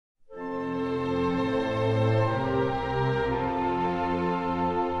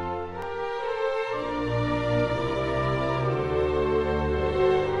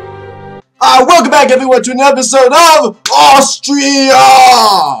Welcome back everyone to an episode of Austria!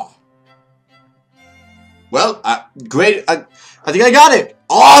 Well, great, I think I got it!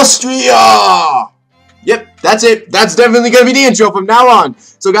 Austria! Yep, that's it. That's definitely going to be the intro from now on.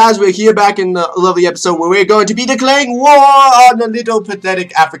 So guys, we're here back in the lovely episode where we're going to be declaring war on a little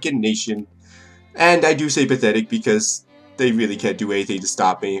pathetic African nation. And I do say pathetic because they really can't do anything to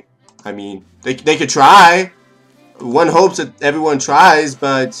stop me. I mean, they could try. One hopes that everyone tries,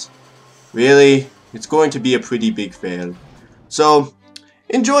 but really, it's going to be a pretty big fail. So,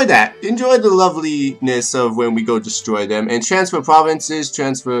 enjoy that. Enjoy the loveliness of when we go destroy them. And transfer provinces,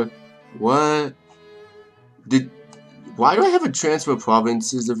 transfer... What? Why do I have a transfer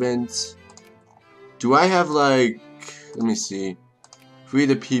provinces event? Do I have like... Let me see. Free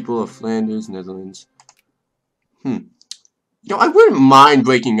the people of Flanders, Netherlands. You know, I wouldn't mind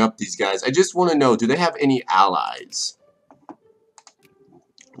breaking up these guys. I just want to know, do they have any allies?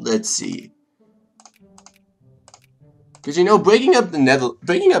 Let's see. Because, you know, breaking up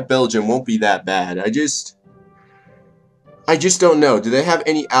Belgium won't be that bad. I just don't know. Do they have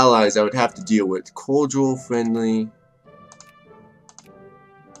any allies I would have to deal with? Cordial, friendly.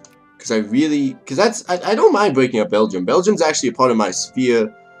 Because I don't mind breaking up Belgium. Belgium's actually a part of my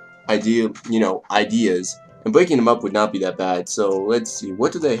sphere ideas. And breaking them up would not be that bad. So let's see.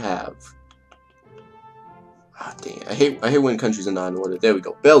 What do they have? Ah, dang it. I hate when countries are not in order. There we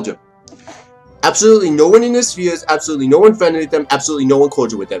go. Belgium. Absolutely no one in the spheres. Absolutely no one friendly with them. Absolutely no one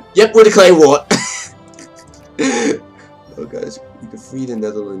cordial with them. Yep, we're declaring war. Oh, guys. We can free the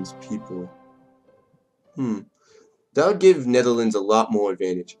Netherlands people. That would give Netherlands a lot more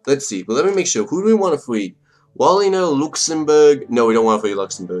advantage. Let's see. But let me make sure. Who do we want to free? Wallonia, Luxembourg. No, we don't want to free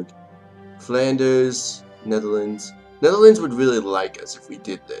Luxembourg. Flanders. Netherlands. Netherlands would really like us if we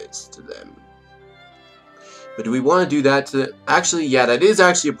did this to them. But do we want to do that to... Actually, yeah, that is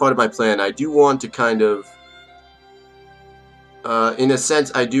actually a part of my plan. I do want to kind of... in a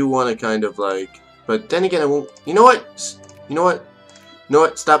sense, I do want to kind of like... But then again, I won't... You know what? You know what? You know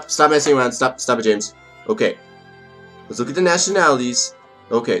what? Stop messing around. Stop it, James. Okay. Let's look at the nationalities.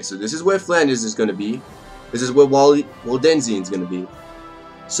 Okay, so this is where Flanders is going to be. This is where Waldensian is going to be.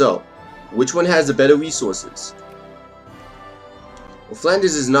 So... Which one has the better resources? Well,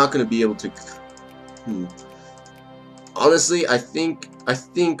 Flanders is not going to be able to... Honestly, I think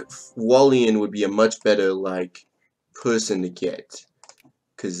Wallian would be a much better, like, person to get.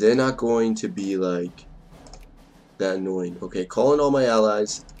 Because they're not going to be, like, that annoying. Okay, call in all my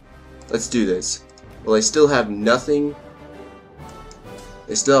allies. Let's do this. Well, I still have nothing.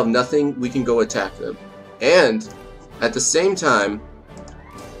 They still have nothing. We can go attack them. And, at the same time...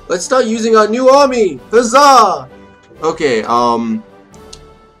 Let's start using our new army! Huzzah! Okay,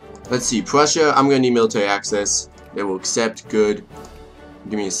 let's see. Prussia, I'm gonna need military access. They will accept. Good.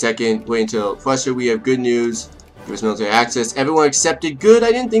 Give me a second. Wait until Prussia, we have good news. Give us military access. Everyone accepted. Good.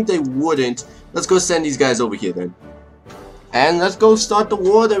 I didn't think they wouldn't. Let's go send these guys over here then. And let's go start the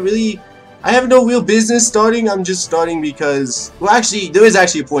war that really... I have no real business starting. I'm just starting because... Well, actually, there is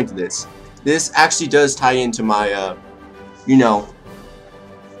actually a point to this. This actually does tie into my,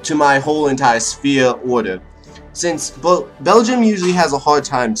 to my whole entire sphere order. Since Belgium usually has a hard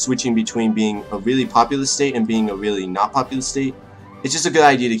time switching between being a really populous state and being a really not populous state, it's just a good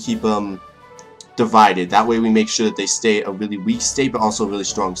idea to keep them divided. That way we make sure that they stay a really weak state but also a really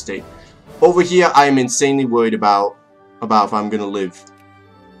strong state. Over here I am insanely worried about if I'm gonna live.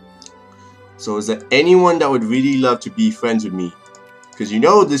 So is there anyone that would really love to be friends with me? Because you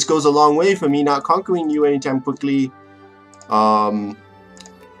know this goes a long way for me not conquering you anytime quickly.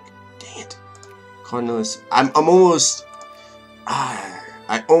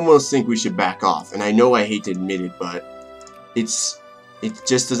 I almost think we should back off, and I know I hate to admit it, but it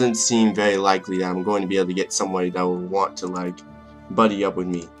just doesn't seem very likely that I'm going to be able to get somebody that will want to, like, buddy up with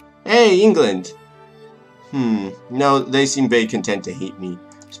me. Hey, England! No, they seem very content to hate me.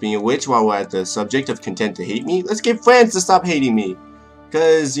 Speaking of which, while we're at the subject of content to hate me, let's get France to stop hating me.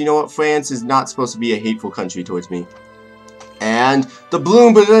 Because, you know what, France is not supposed to be a hateful country towards me. And the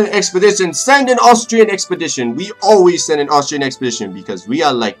Bloom expedition, send an Austrian expedition. We always send an Austrian expedition because we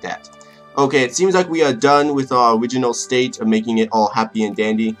are like that. Okay, it seems like we are done with our original state of making it all happy and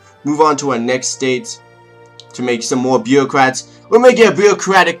dandy. Move on to our next state to make some more bureaucrats. We're making a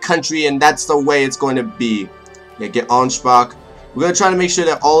bureaucratic country, and that's the way it's going to be. Yeah, get Ansbach. We're going to try to make sure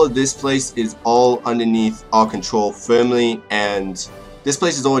that all of this place is all underneath our control firmly, and this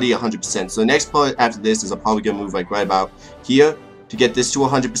place is already 100%. So the next part after this is I'm probably going to move like right about here to get this to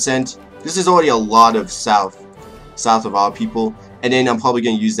 100%. This is already a lot of south of our people. And then I'm probably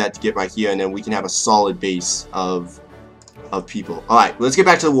going to use that to get right here, and then we can have a solid base of people. Alright, let's get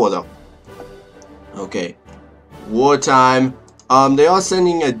back to the war though. Okay. Wartime. They are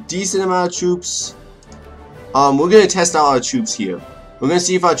sending a decent amount of troops. We're gonna test out our troops here. We're gonna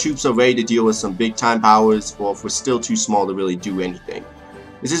see if our troops are ready to deal with some big time powers, or if we're still too small to really do anything.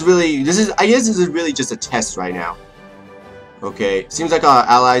 I guess this is really just a test right now. Okay, seems like our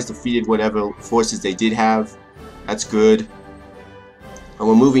allies defeated whatever forces they did have. That's good. And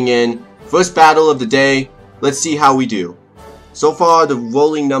we're moving in. First battle of the day. Let's see how we do. So far, the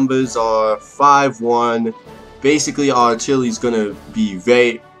rolling numbers are 5-1. Basically, our artillery is gonna be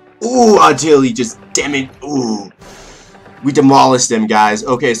very... Ooh, artillery, just damn it. Ooh. We demolished them, guys.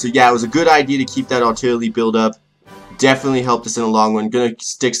 Okay, so yeah, it was a good idea to keep that artillery build up. Definitely helped us in the long run. Gonna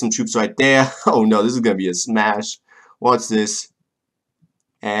stick some troops right there. Oh no, this is gonna be a smash. Watch this.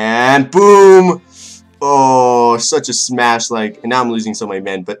 And boom! Oh, such a smash, like, and now I'm losing so many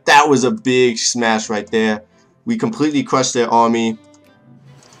men, but that was a big smash right there. We completely crushed their army.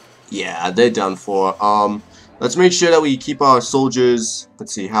 Yeah, they're done for. Let's make sure that we keep our soldiers.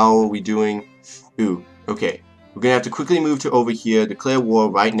 Let's see, how are we doing? Ooh, okay. We're gonna have to quickly move to over here, declare war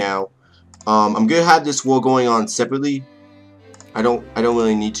right now. I'm gonna have this war going on separately. I don't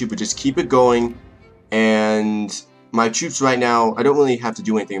really need to, but just keep it going. And my troops right now, I don't really have to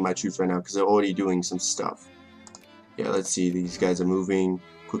do anything with my troops right now because they're already doing some stuff. Yeah, let's see. These guys are moving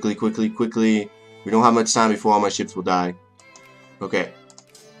quickly, quickly, quickly. We don't have much time before all my ships will die. Okay.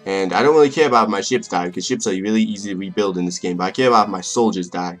 And I don't really care about if my ships die because ships are really easy to rebuild in this game. But I care about if my soldiers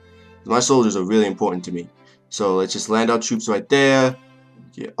die. My soldiers are really important to me. So let's just land our troops right there.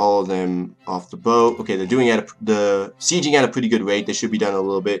 Get all of them off the boat. Okay, they're doing the sieging at a pretty good rate. They should be done in a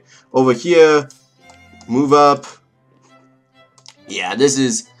little bit. Over here, move up. Yeah, this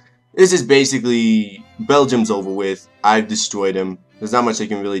is basically Belgium's over with. I've destroyed them. There's not much they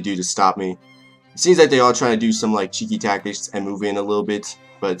can really do to stop me. It seems like they are trying to do some like cheeky tactics and move in a little bit,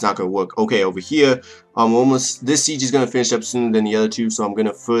 but it's not gonna work. Okay, over here, this siege is gonna finish up sooner than the other two, so I'm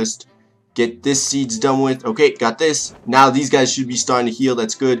gonna first get this siege done with. Okay, got this. Now these guys should be starting to heal.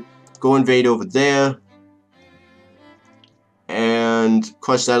 That's good. Go invade over there and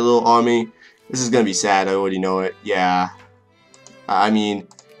crush that little army. This is gonna be sad. I already know it. Yeah. I mean,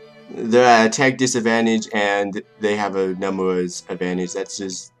 they're at a tech disadvantage and they have a numbers advantage. That's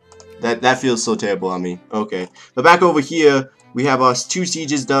just that feels so terrible on me. Okay, but back over here we have our 2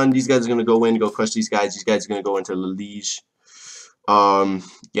 sieges done. These guys are gonna go in, go crush these guys. These guys are gonna go into Liege.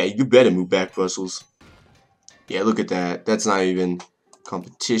 Yeah, you better move back, Brussels. Yeah, look at that. That's not even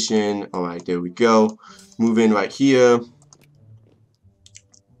competition. All right, there we go. Move in right here.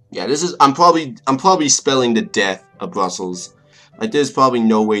 Yeah, this is. I'm probably spelling the death of Brussels. Like, there's probably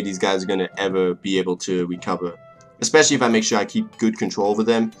no way these guys are gonna ever be able to recover, especially if I make sure I keep good control over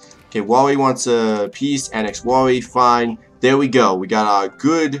them. Okay, Wari wants a peace. Annex Wari. Fine. There we go. We got our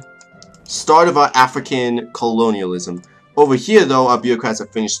good start of our African colonialism. Over here, though, our bureaucrats are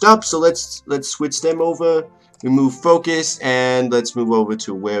finished up, so let's switch them over. Remove focus, and let's move over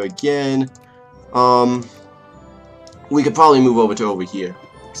to where again? We could probably move over to over here.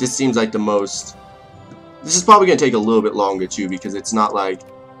 This seems like the most. This is probably gonna take a little bit longer too, because it's not like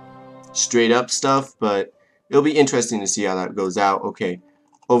straight up stuff, but it'll be interesting to see how that goes out. Okay,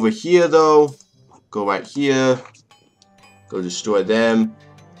 over here though, go right here, go destroy them.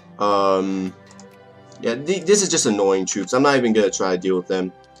 Yeah, this is just annoying troops. I'm not even gonna try to deal with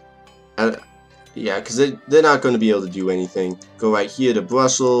them. Yeah, because they're not gonna be able to do anything. Go right here to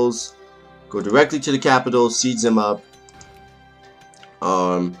Brussels, go directly to the capital, siege them up.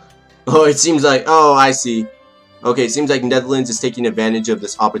 Oh, it seems like, oh, I see. Okay, it seems like Netherlands is taking advantage of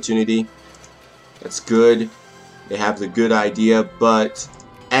this opportunity. That's good. They have the good idea, but...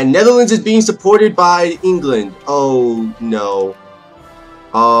 And Netherlands is being supported by England. Oh, no.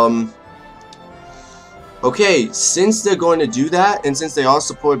 Okay, since they're going to do that, and since they are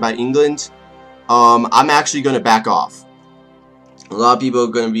supported by England, I'm actually going to back off. A lot of people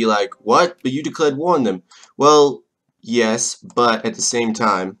are going to be like, what? But you declared war on them. Well, yes, but at the same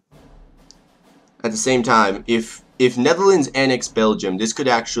time, if Netherlands annex Belgium, this could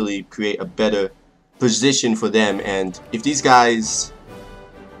actually create a better position for them. And if these guys,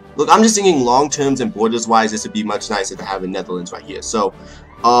 look, I'm just thinking long terms and borders wise, this would be much nicer to have in Netherlands right here. So,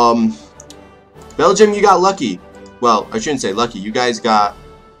 Belgium, you got lucky. Well, I shouldn't say lucky. You guys got,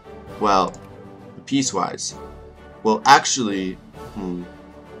 well, peace wise. Well, actually,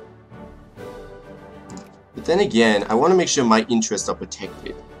 but then again, I want to make sure my interests are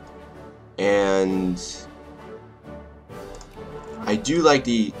protected. And I do like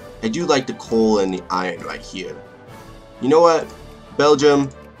the coal and the iron right here. You know what, Belgium,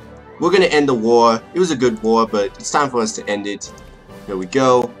 we're gonna end the war. It was a good war, but it's time for us to end it. Here we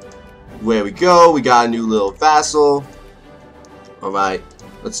go. There we go. We got a new little vassal. Alright.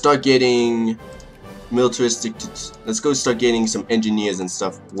 Let's start getting militaristic. Let's go start getting some engineers and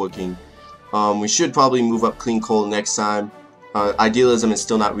stuff working. We should probably move up clean coal next time. Idealism is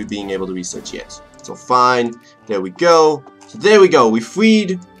still not being able to research yet. So fine. There we go. So there we go. We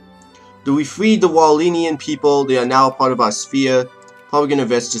freed the Wallenian people. They are now a part of our sphere. Probably going to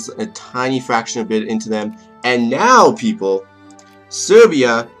invest just a tiny fraction of it into them. And now, people,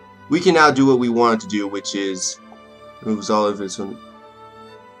 Serbia, we can now do what we wanted to do, which is moves all of this one.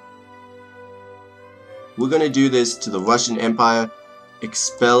 We're going to do this to the Russian Empire.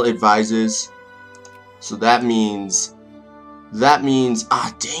 Expel advisors. So that means,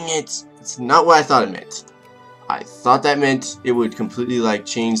 ah, dang it. It's not what I thought it meant. I thought that meant it would completely like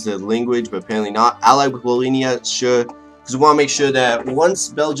change the language, but apparently not. Allied with Wallonia, sure. Because we want to make sure that once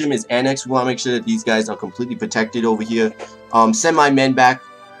Belgium is annexed, we want to make sure that these guys are completely protected over here. Send my men back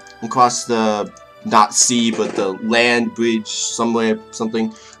across the, not sea, but the land bridge somewhere,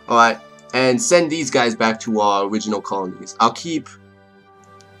 something. Alright. And send these guys back to our original colonies. I'll keep...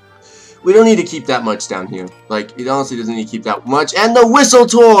 We don't need to keep that much down here. Like, it honestly doesn't need to keep that much. And the whistle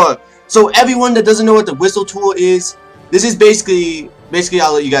tour! So everyone that doesn't know what the whistle tour is, this is basically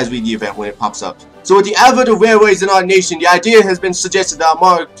I'll let you guys read the event when it pops up. So with the advent of railways in our nation, the idea has been suggested that a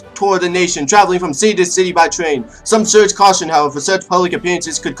monarch tour the nation, traveling from city to city by train. Some surge caution, however, for such public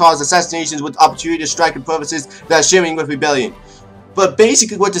appearances could cause assassinations with opportunity to strike at purposes that are sharing with rebellion. But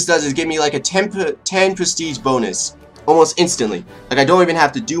basically what this does is give me like a 10 prestige bonus. Almost instantly. Like I don't even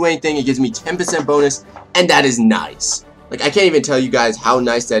have to do anything, it gives me 10% bonus, and that is nice. Like I can't even tell you guys how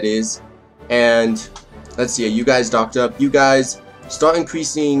nice that is. And let's see, you guys docked up. You guys start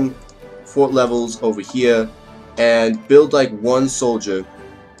increasing fort levels over here and build like one soldier.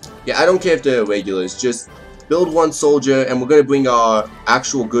 Yeah, I don't care if they're regulars, just build one soldier and we're gonna bring our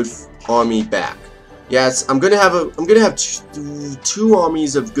actual good army back. Yes, I'm gonna have two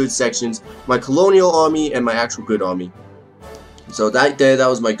armies of good sections, my colonial army and my actual good army. So that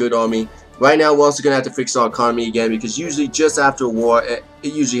was my good army. Right now we're also gonna have to fix our economy again because usually just after a war it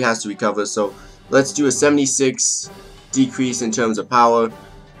usually has to recover. So let's do a 76 decrease in terms of power.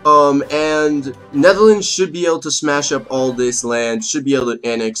 And Netherlands should be able to smash up all this land, should be able to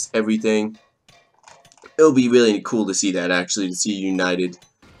annex everything. It'll be really cool to see that, actually, to see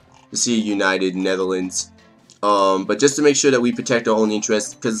a united Netherlands. But just to make sure that we protect our own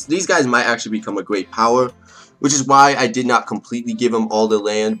interests, because these guys might actually become a great power, which is why I did not completely give them all the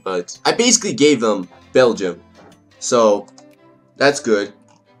land, but I basically gave them Belgium. So that's good.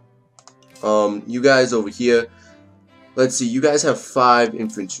 You guys over here. Let's see, you guys have 5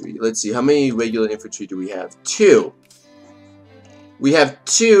 infantry. Let's see, how many regular infantry do we have? 2. We have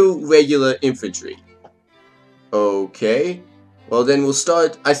 2 regular infantry. Okay. Well, then we'll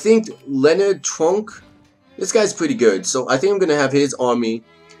start, I think, Leonard Trunk. This guy's pretty good. So I think I'm going to have his army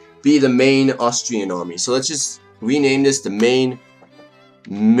be the main Austrian army. So let's just rename this the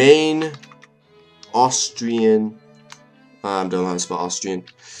main Austrian. I don't know how to spell Austrian.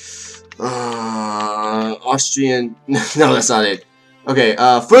 Austrian. No, that's not it. Okay,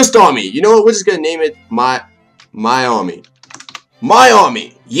 first army. You know what? We're just gonna name it my army. My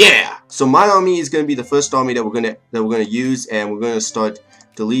army. Yeah. So my army is gonna be the first army that we're gonna use, and we're gonna start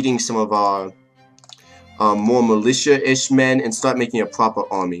deleting some of our more militia-ish men and start making a proper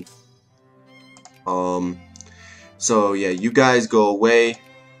army. So yeah, you guys go away.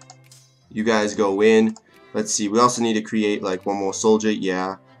 You guys go in. Let's see. We also need to create like one more soldier.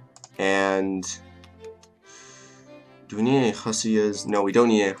 Yeah. And do we need any hussiers? No, we don't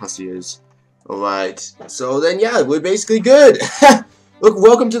need any hussiers. Alright, so then yeah, we're basically good. Look,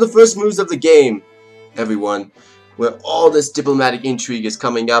 welcome to the first moves of the game, everyone, where all this diplomatic intrigue is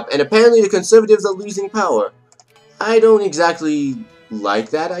coming up, and apparently the conservatives are losing power. I don't exactly like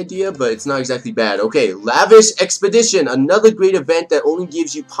that idea, but it's not exactly bad. Okay, Lavish Expedition, another great event that only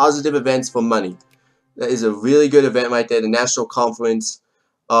gives you positive events for money. That is a really good event right there, the National Conference.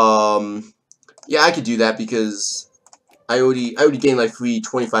 Yeah, I could do that because I already gained like free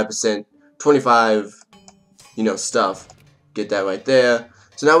 25%, 25, you know, stuff. Get that right there.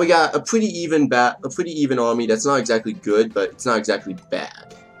 So now we got a pretty even army. That's not exactly good, but it's not exactly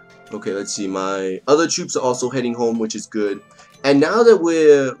bad. Okay, let's see. My other troops are also heading home, which is good. And now that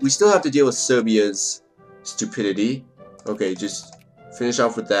we still have to deal with Serbia's stupidity. Okay, just finish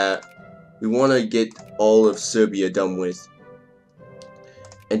off with that. We want to get all of Serbia done with.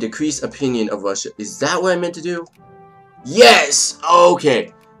 And decrease opinion of Russia. Is that what I meant to do? Yes!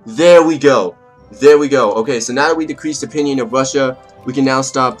 Okay. There we go. There we go. Okay, so now that we decreased opinion of Russia, we can now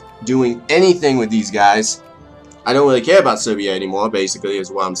stop doing anything with these guys. I don't really care about Serbia anymore, basically,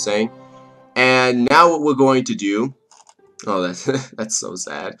 is what I'm saying. And now what we're going to do, oh, that's that's so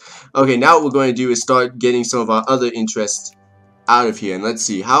sad. Okay, now what we're going to do is start getting some of our other interests out of here. And let's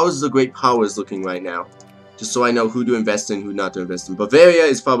see, how is the great powers looking right now? Just so I know who to invest in, who not to invest in. Bavaria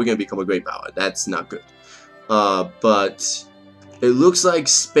is probably going to become a great power. That's not good. But it looks like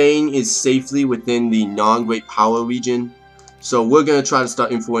Spain is safely within the non-great power region. So we're going to try to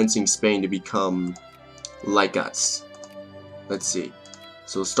start influencing Spain to become like us. Let's see.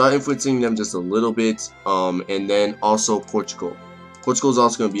 So start influencing them just a little bit. And then also Portugal. Portugal is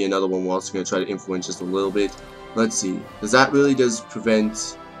also going to be another one we're also going to try to influence just a little bit. Let's see. Does that really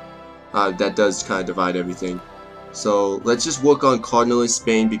prevent... that does kind of divide everything. So let's just work on Cardinalist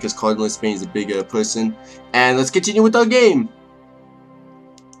Spain because Cardinalist Spain is a bigger person. And let's continue with our game.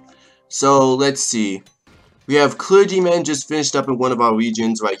 So let's see. We have clergymen just finished up in one of our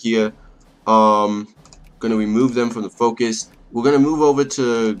regions right here. Gonna remove them from the focus. We're gonna move over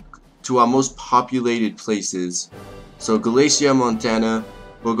to our most populated places. So Galicia, Montana.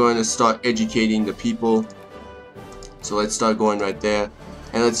 We're going to start educating the people. So let's start going right there.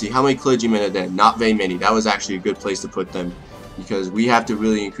 And let's see, how many clergymen are there? Not very many. That was actually a good place to put them. Because we have to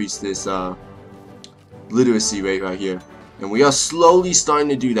really increase this literacy rate right here. And we are slowly starting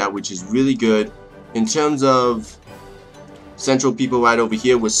to do that, which is really good. In terms of central people right over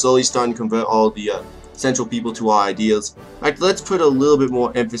here, we're slowly starting to convert all the central people to our ideals. Like, let's put a little bit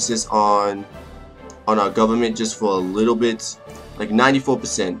more emphasis on our government just for a little bit. Like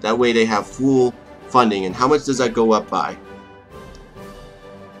 94%. That way they have full funding. And how much does that go up by?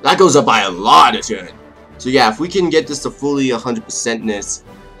 That goes up by a lot of turn. So yeah, if we can get this to fully 100%ness,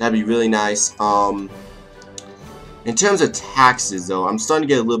 that'd be really nice. In terms of taxes though, I'm starting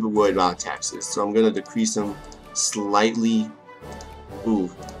to get a little bit worried about taxes. So I'm gonna decrease them slightly. Ooh,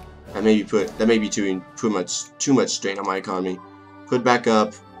 that may be too much strain on my economy. Put back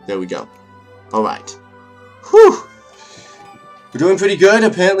up. There we go. Alright. Whew. We're doing pretty good.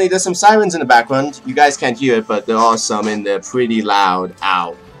 Apparently there's some sirens in the background. You guys can't hear it, but there are some and they're pretty loud.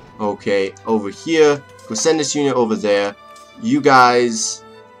 Ow. Okay, over here. We'll send this unit over there. You guys,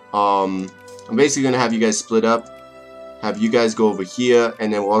 I'm basically gonna have you guys split up. Have you guys go over here,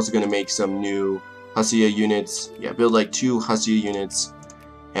 and then we're also gonna make some new Hussier units. Yeah, build like 2 Hussier units.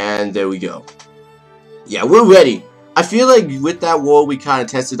 And there we go. Yeah, we're ready. I feel like with that war we kind of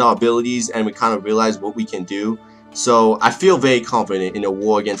tested our abilities and we kind of realized what we can do. So I feel very confident in a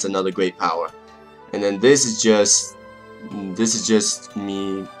war against another great power. And then this is just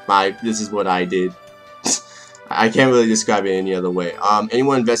me. This is what I did. I can't really describe it any other way.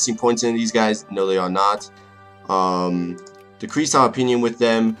 Anyone investing points in these guys? No, they are not. Decrease our opinion with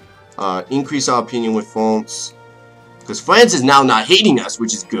them. Increase our opinion with France. Because France is now not hating us,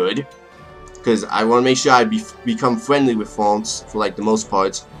 which is good. Because I want to make sure I become friendly with France for like the most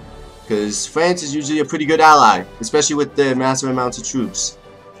part. Because France is usually a pretty good ally, especially with the massive amounts of troops.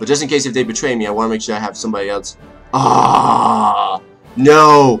 But just in case if they betray me, I want to make sure I have somebody else. Ah,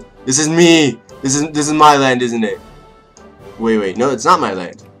 no, this is me. This is my land, isn't it? Wait, no, it's not my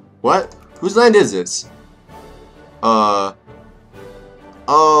land. What? Whose land is this? Oh,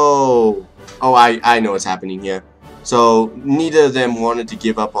 I know what's happening here. So neither of them wanted to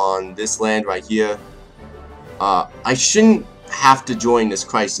give up on this land right here. I shouldn't have to join this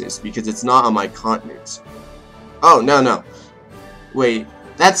crisis because it's not on my continent. Oh, no. Wait,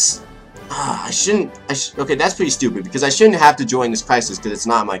 that's... okay, that's pretty stupid because I shouldn't have to join this crisis because it's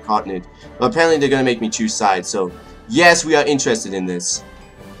not on my continent. But apparently they're going to make me choose sides, so yes, we are interested in this.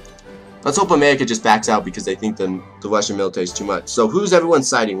 Let's hope America just backs out because they think the Russian military is too much. So who's everyone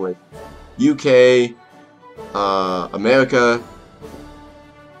siding with? UK, America,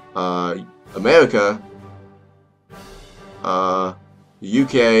 UK,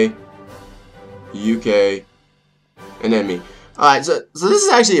 and then me. Alright, so this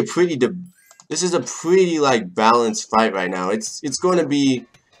is actually a pretty like balanced fight right now. It's going to be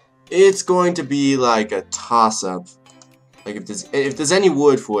like a toss-up. Like if there's any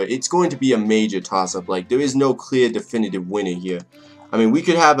word for it, it's going to be a major toss-up. Like there is no clear definitive winner here. I mean, we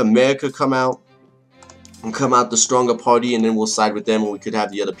could have America come out the stronger party and then we'll side with them, or we could have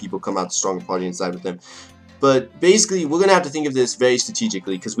the other people come out the stronger party and side with them. But basically, we're gonna have to think of this very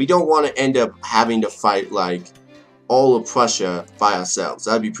strategically because we don't want to end up having to fight like all of Prussia by ourselves.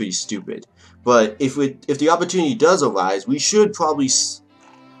 That'd be pretty stupid. But if the opportunity does arise, we should probably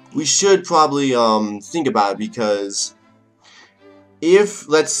think about it because if,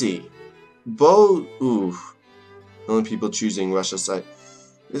 let's see, only people choosing Russia's side.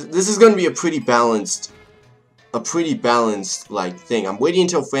 This is going to be a pretty balanced like thing. I'm waiting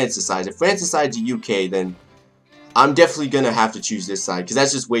until France decides. If France decides the UK, then I'm definitely gonna have to choose this side, because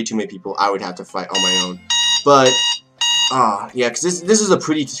that's just way too many people I would have to fight on my own. But yeah, because this is a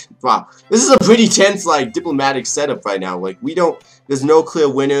pretty this is a pretty tense like diplomatic setup right now. Like there's no clear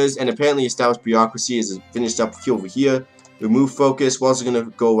winners, and apparently established bureaucracy is finished up over here. Remove focus. We're also gonna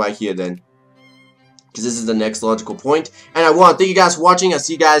go right here then, because this is the next logical point. And I want to thank you guys for watching. I'll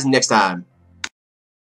see you guys next time.